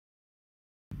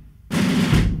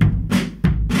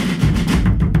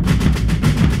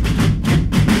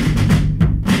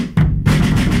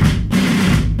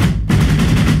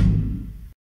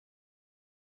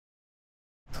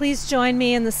Please join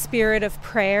me in the spirit of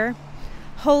prayer.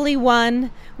 Holy One,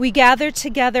 we gather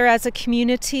together as a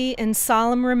community in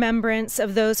solemn remembrance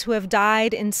of those who have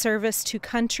died in service to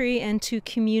country and to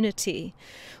community.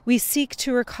 We seek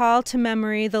to recall to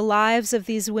memory the lives of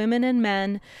these women and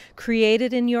men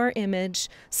created in your image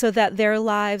so that their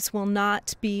lives will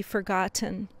not be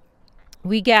forgotten.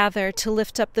 We gather to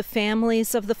lift up the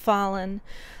families of the fallen,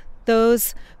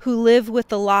 those who live with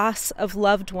the loss of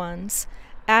loved ones,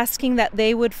 asking that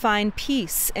they would find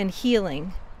peace and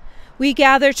healing. We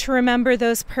gather to remember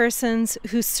those persons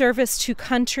whose service to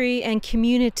country and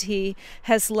community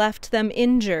has left them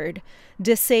injured,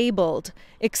 disabled,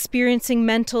 experiencing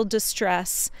mental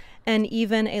distress, and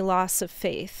even a loss of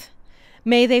faith.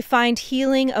 May they find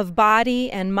healing of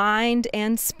body and mind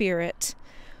and spirit.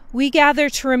 We gather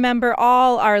to remember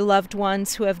all our loved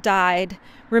ones who have died,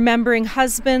 remembering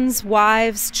husbands,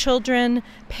 wives, children,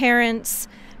 parents.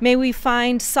 May we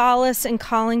find solace in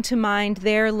calling to mind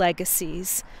their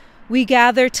legacies. We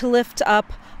gather to lift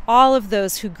up all of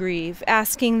those who grieve,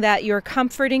 asking that your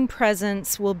comforting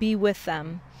presence will be with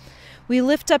them. We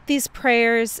lift up these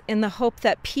prayers in the hope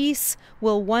that peace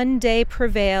will one day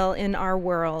prevail in our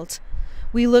world.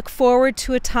 We look forward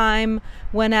to a time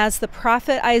when, as the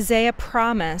prophet Isaiah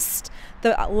promised,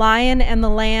 the lion and the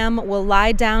lamb will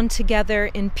lie down together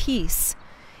in peace.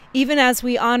 Even as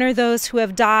we honor those who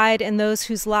have died and those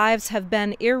whose lives have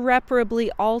been irreparably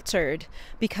altered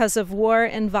because of war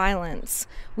and violence,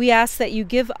 we ask that you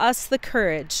give us the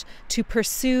courage to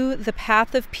pursue the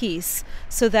path of peace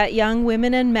so that young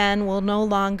women and men will no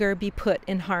longer be put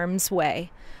in harm's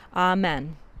way.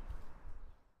 Amen.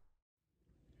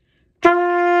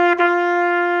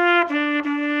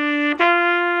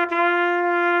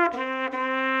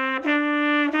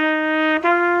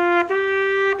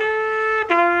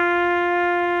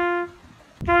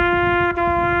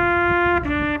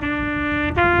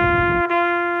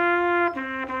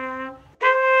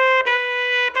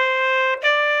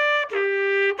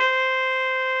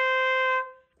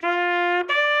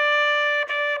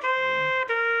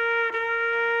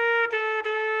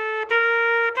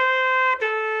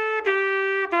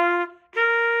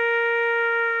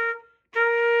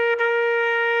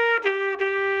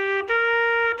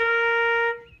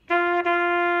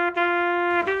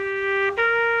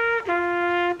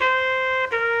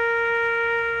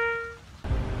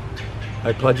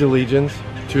 I pledge allegiance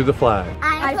to the flag.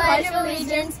 I pledge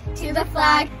allegiance to the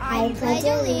flag. I pledge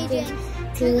allegiance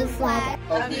to the flag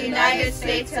of the United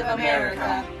States of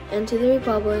America and to the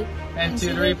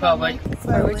republic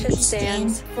for which it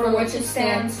stands,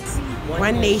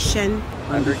 one nation,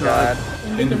 under God,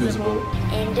 indivisible,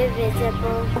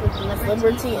 with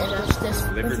liberty and justice.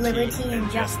 with liberty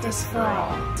and justice for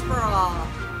all. for all.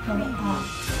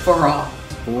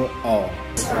 for all.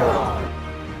 For all.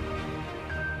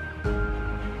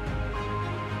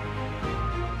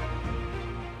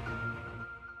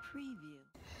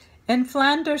 In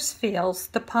Flanders Fields,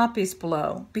 the poppies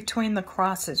blow between the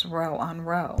crosses row on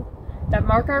row. That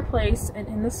mark our place, and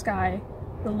in the sky,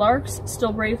 the larks,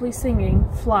 still bravely singing,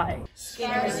 fly.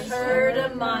 Scarce heard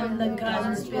among the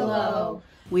guns below.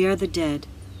 We are the dead.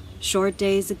 Short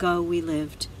days ago we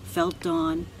lived, felt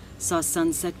dawn, saw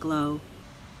sunset glow.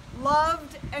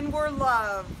 Loved and were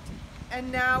loved,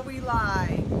 and now we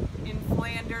lie in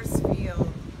Flanders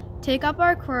Field. Take up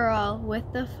our quarrel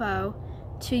with the foe,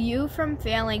 to you from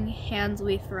failing hands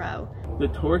we throw. The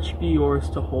torch be yours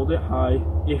to hold it high,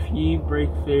 if ye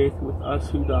break faith with us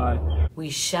who die.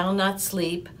 We shall not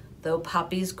sleep, though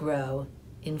poppies grow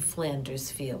in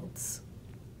Flanders Fields.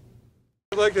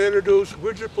 I'd like to introduce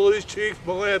Windsor Police Chief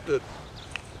Melanson.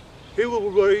 He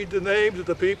will read the names of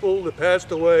the people that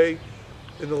passed away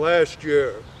in the last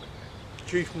year.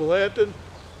 Chief Melanson.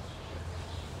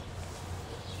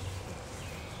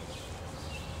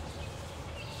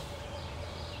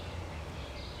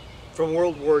 From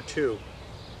World War II,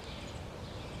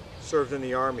 served in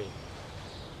the Army,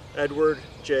 Edward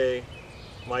J.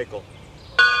 Michael.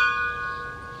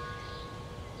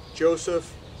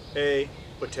 Joseph A.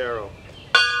 Botero.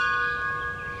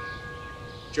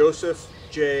 Joseph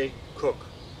J. Cook.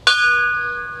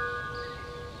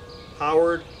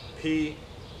 Howard P.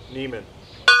 Neiman.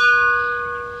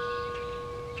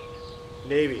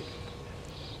 Navy,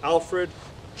 Alfred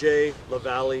J.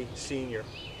 LaValle Sr.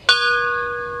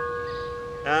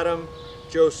 Adam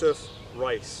Joseph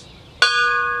Rice.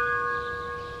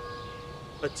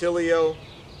 Attilio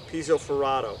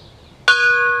Pizzoferrato.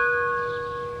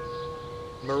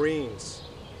 Marines,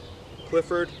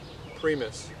 Clifford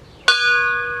Primus.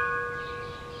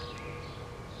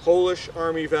 Polish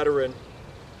Army veteran,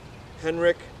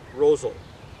 Henryk Rosal.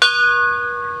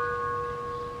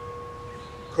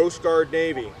 Coast Guard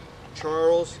Navy,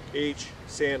 Charles H.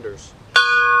 Sanders.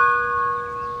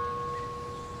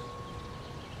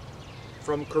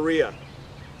 From Korea,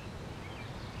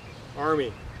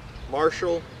 Army,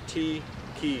 Marshal T.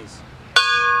 Keyes.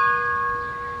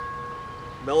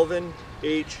 Melvin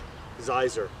H.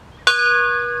 Zeiser.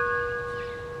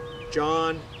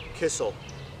 John Kissel.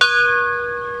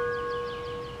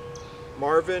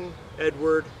 Marvin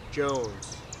Edward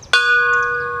Jones.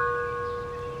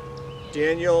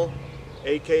 Daniel,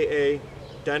 aka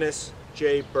Dennis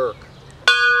J. Burke.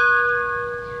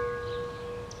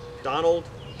 Donald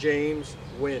James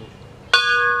Wynn.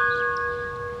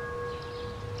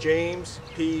 James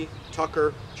P.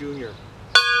 Tucker, Jr.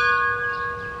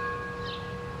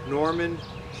 Norman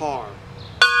Parr.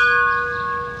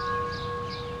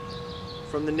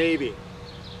 From the Navy,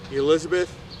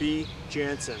 Elizabeth B.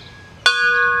 Jansen.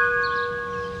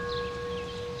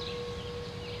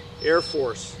 Air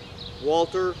Force,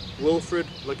 Walter Wilfred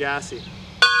Legassi.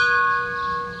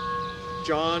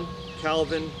 John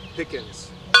Calvin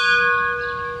Pickens.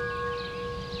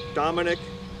 Dominic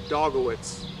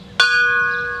Dogowitz.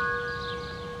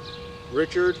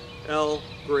 Richard L.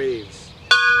 Graves.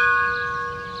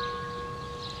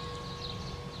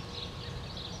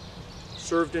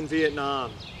 Served in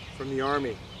Vietnam from the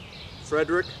Army,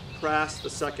 Frederick Prass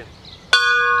II.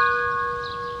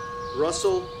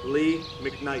 Russell Lee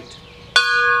McKnight.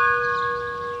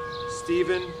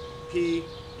 Stephen P.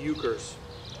 Euchers.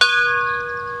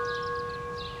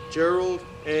 Gerald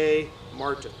A.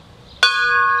 Martin.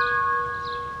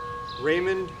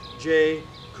 Raymond J.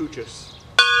 Kuchis.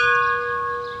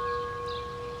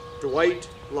 Dwight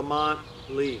Lamont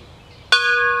Lee.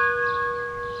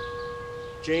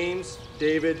 James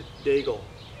David Daigle.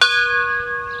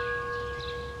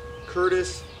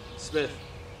 Curtis Smith.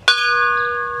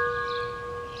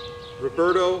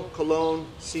 Roberto Colon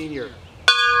Sr.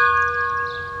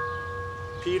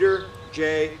 Peter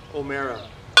J. O'Mara.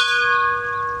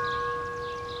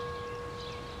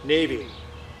 Navy,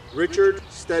 Richard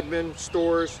Stedman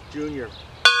Storrs, Jr.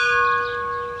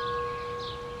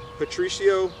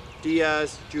 Patricio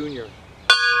Diaz, Jr.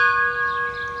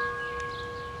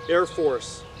 Air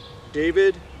Force,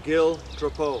 David Gil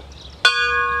Drapeau.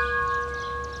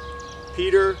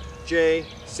 Peter J.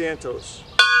 Santos.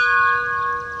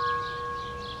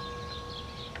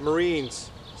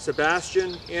 Marines,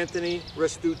 Sebastian Anthony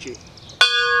Restucci.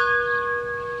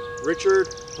 Richard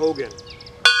Hogan.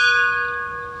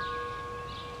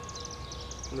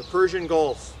 In the Persian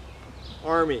Gulf,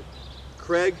 Army,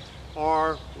 Craig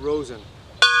R. Rosen.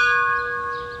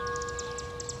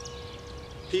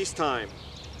 Peacetime,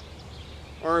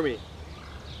 Army,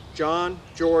 John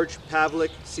George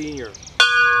Pavlik Sr.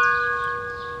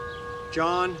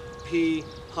 John P.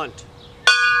 Hunt.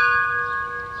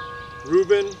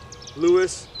 Reuben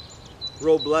Louis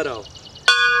Robledo.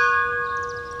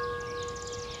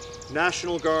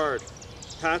 National Guard,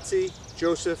 Patsy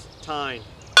Joseph Tyne.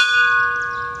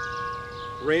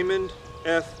 Raymond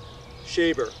F.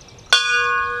 Shaber.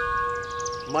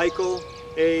 Michael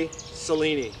A.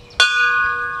 Salini.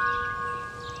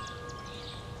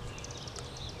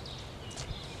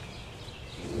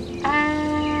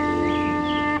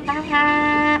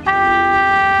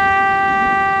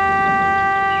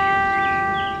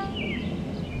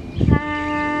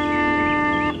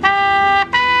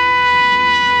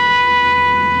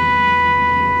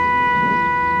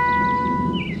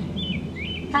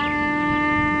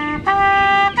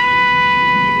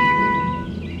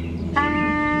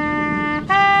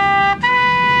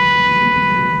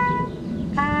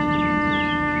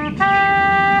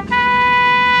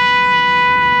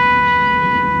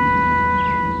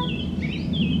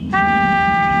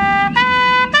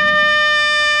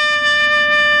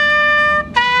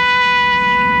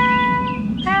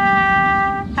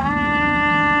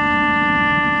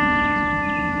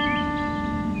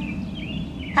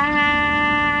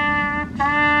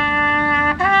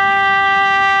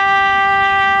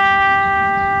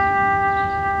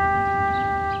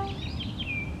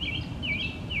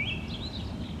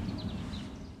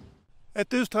 At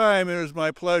this time, it is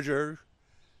my pleasure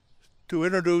to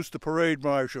introduce the parade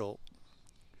marshal,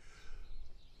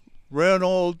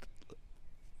 Reynold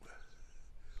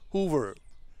Hoover,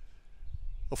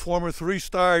 a former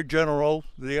three-star general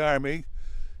of the Army,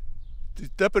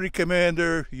 Deputy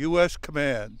Commander, U.S.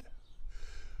 Command.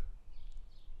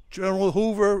 General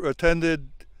Hoover attended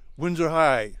Windsor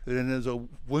High and is a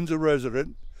Windsor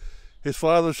resident. His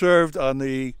father served on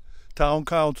the town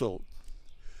council.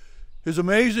 His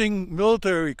amazing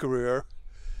military career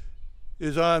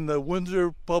is on the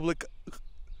Windsor Public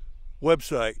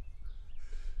website.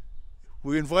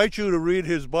 We invite you to read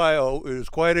his bio. It is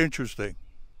quite interesting.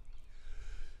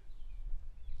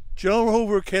 General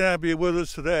Hoover cannot be with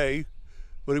us today,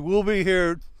 but he will be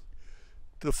here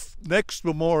the next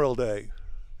Memorial Day.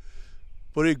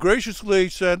 But he graciously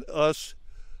sent us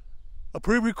a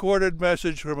pre-recorded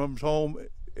message from his home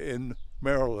in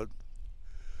Maryland.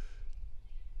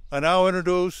 I now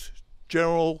introduce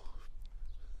General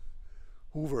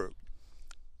Hoover.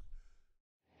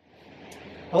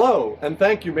 Hello, and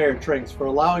thank you, Mayor Trinks, for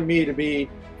allowing me to be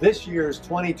this year's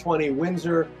 2020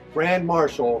 Windsor Grand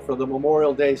Marshal for the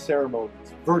Memorial Day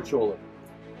ceremonies, virtually.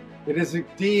 It is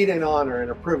indeed an honor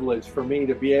and a privilege for me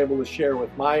to be able to share with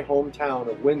my hometown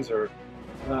of Windsor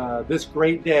this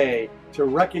great day to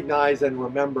recognize and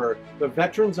remember the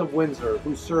veterans of Windsor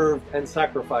who served and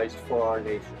sacrificed for our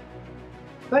nation.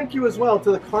 Thank you as well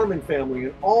to the Carmen family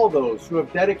and all those who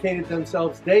have dedicated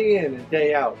themselves day in and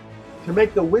day out to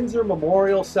make the Windsor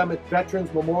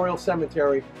Veterans Memorial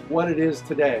Cemetery what it is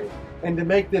today, and to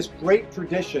make this great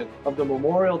tradition of the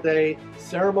Memorial Day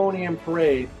ceremony and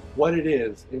parade what it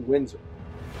is in Windsor.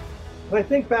 When I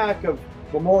think back of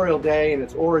Memorial Day and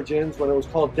its origins, when it was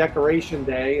called Decoration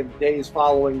Day in the days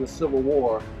following the Civil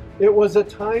War, it was a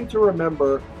time to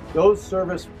remember those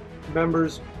service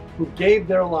members who gave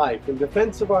their life in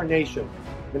defense of our nation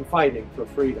and fighting for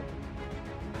freedom.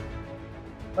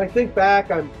 When I think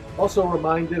back, I'm also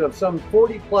reminded of some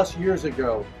 40+ years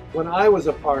ago when I was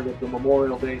a part of the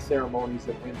Memorial Day ceremonies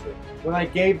in Windsor, when I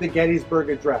gave the Gettysburg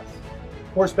Address.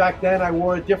 Of course, back then I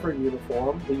wore a different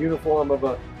uniform, the uniform of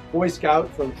a Boy Scout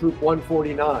from Troop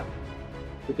 149.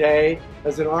 Today,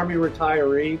 as an Army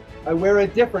retiree, I wear a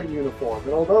different uniform,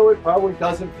 and although it probably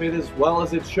doesn't fit as well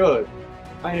as it should,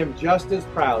 I am just as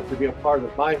proud to be a part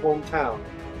of my hometown,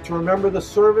 to remember the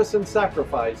service and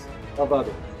sacrifice of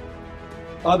others.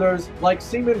 Others, like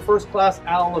Seaman First Class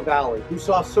Al LaValle, who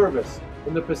saw service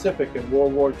in the Pacific in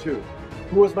World War II,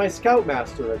 who was my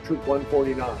Scoutmaster at Troop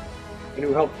 149, and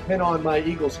who helped pin on my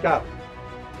Eagle Scout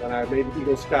when I made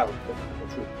Eagle Scout at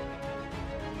the troop.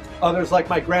 Others, like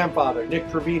my grandfather, Nick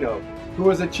Trevino, who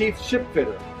was a chief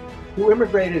shipfitter, who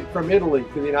immigrated from Italy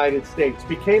to the United States,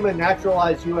 became a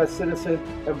naturalized U.S. citizen,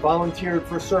 and volunteered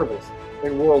for service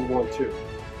in World War II.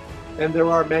 And there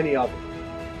are many others.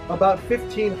 About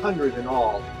 1,500 in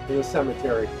all in the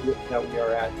cemetery that we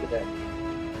are at today,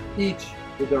 each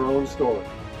with their own story.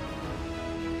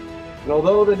 And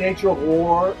although the nature of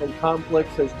war and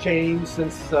conflicts has changed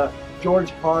since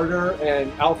George Carter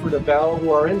and Alfred Abel,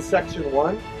 who are in Section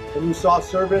 1 and who saw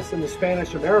service in the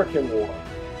Spanish-American War,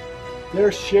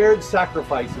 their shared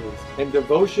sacrifices and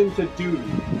devotion to duty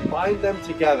bind them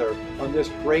together on this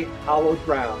great hallowed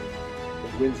ground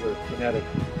in Windsor, Connecticut.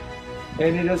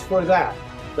 And it is for that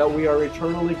we are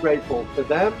eternally grateful to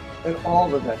them and all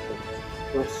the veterans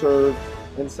who have served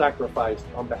and sacrificed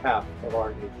on behalf of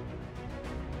our nation.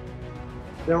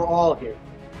 They're all here,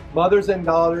 mothers and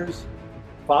daughters,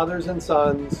 fathers and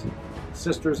sons,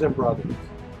 sisters and brothers.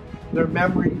 Their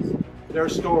memories, their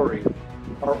stories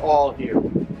are all here.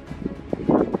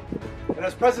 And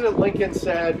as President Lincoln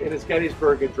said in his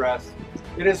Gettysburg Address,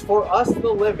 it is for us the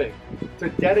living to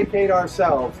dedicate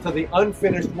ourselves to the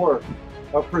unfinished work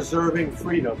of preserving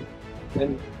freedom,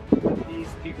 and these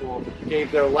people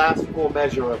gave their last full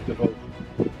measure of devotion.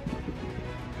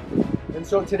 And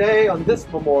so today, on this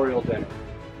Memorial Day,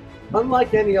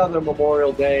 unlike any other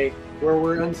Memorial Day where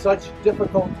we're in such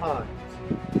difficult times,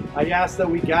 I ask that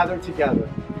we gather together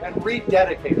and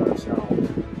rededicate ourselves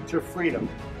to freedom,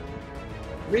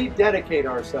 rededicate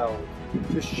ourselves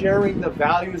to sharing the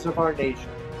values of our nation,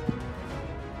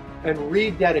 and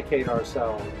rededicate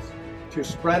ourselves to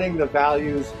spreading the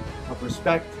values of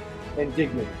respect and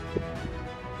dignity.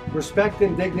 Respect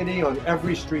and dignity on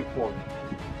every street corner.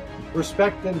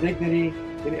 Respect and dignity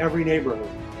in every neighborhood,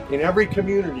 in every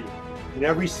community, in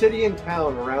every city and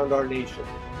town around our nation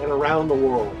and around the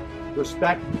world.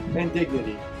 Respect and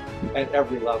dignity at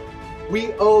every level.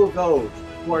 We owe those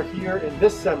who are here in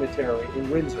this cemetery in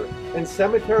Windsor and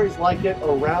cemeteries like it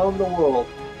around the world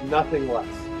nothing less.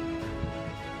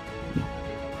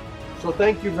 So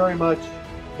thank you very much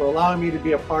for allowing me to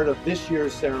be a part of this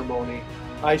year's ceremony.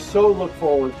 I so look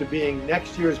forward to being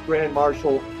next year's Grand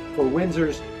Marshal for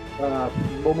Windsor's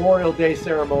Memorial Day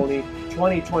ceremony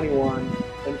 2021.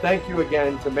 And thank you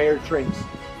again to Mayor Trinks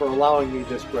for allowing me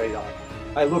this great honor.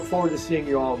 I look forward to seeing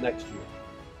you all next year.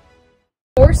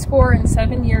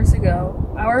 407 years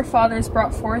ago, our fathers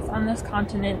brought forth on this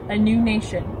continent a new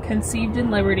nation, conceived in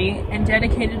liberty, and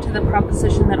dedicated to the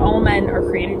proposition that all men are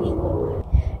created equal.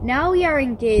 Now we are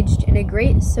engaged in a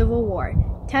great civil war,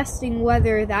 testing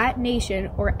whether that nation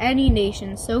or any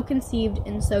nation so conceived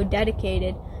and so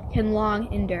dedicated can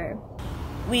long endure.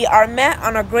 We are met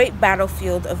on a great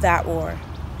battlefield of that war.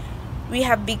 We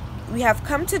have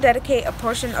come to dedicate a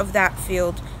portion of that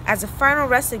field as a final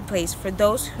resting place for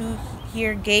those who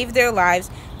here gave their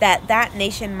lives that that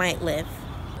nation might live.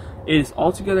 It is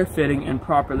altogether fitting and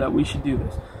proper that we should do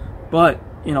this. But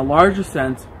in a larger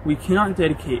sense, we cannot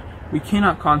dedicate, we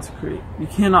cannot consecrate, we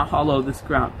cannot hallow this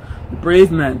ground. The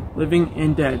brave men, living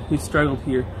and dead, who struggled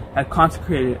here, have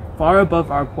consecrated it far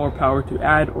above our poor power to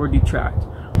add or detract.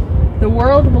 The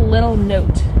world will little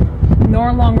note,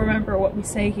 nor long remember what we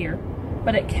say here,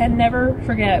 but it can never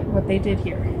forget what they did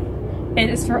here. It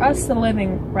is for us the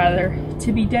living, rather,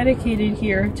 to be dedicated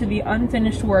here to the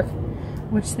unfinished work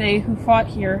which they who fought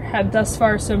here have thus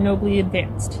far so nobly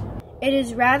advanced. It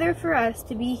is rather for us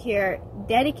to be here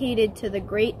dedicated to the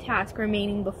great task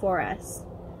remaining before us,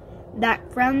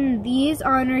 that from these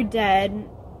honored dead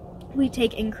we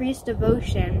take increased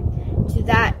devotion to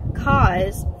that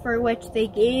cause for which they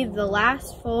gave the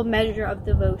last full measure of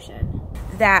devotion.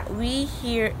 That we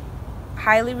here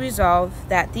highly resolve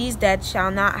that these dead shall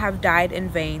not have died in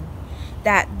vain,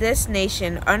 that this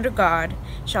nation under God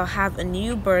shall have a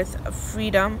new birth of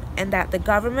freedom, and that the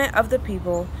government of the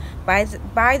people, by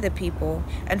the people,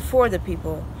 and for the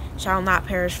people, shall not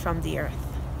perish from the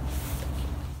earth.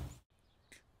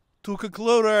 To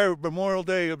conclude our Memorial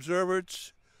Day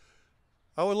observance,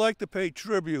 I would like to pay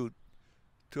tribute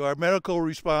to our medical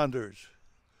responders,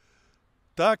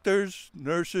 doctors,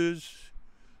 nurses,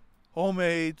 home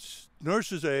aides,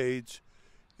 nurses' aides,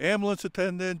 ambulance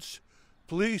attendants,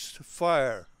 police,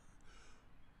 fire,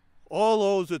 all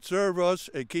those that serve us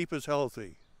and keep us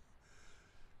healthy.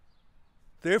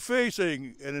 They're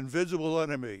facing an invisible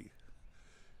enemy.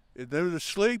 It never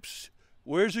sleeps,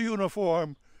 wears a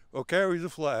uniform, or carries a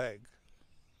flag.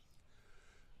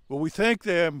 But we thank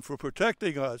them for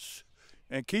protecting us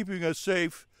and keeping us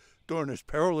safe during this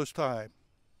perilous time.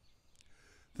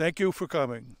 Thank you for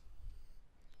coming.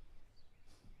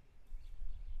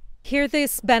 Hear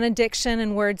this benediction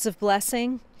and words of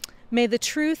blessing. May the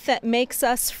truth that makes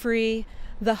us free,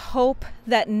 the hope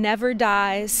that never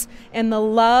dies, and the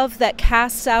love that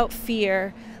casts out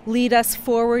fear lead us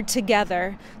forward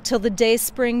together till the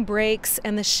dayspring breaks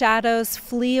and the shadows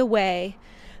flee away.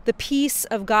 The peace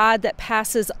of God that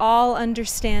passes all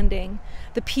understanding,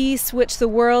 the peace which the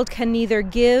world can neither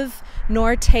give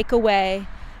nor take away,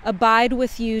 abide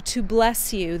with you to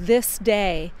bless you this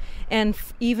day and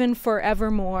even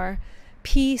forevermore.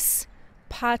 Peace,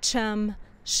 pacem,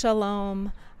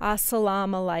 shalom,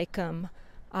 assalamu alaikum.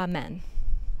 Amen.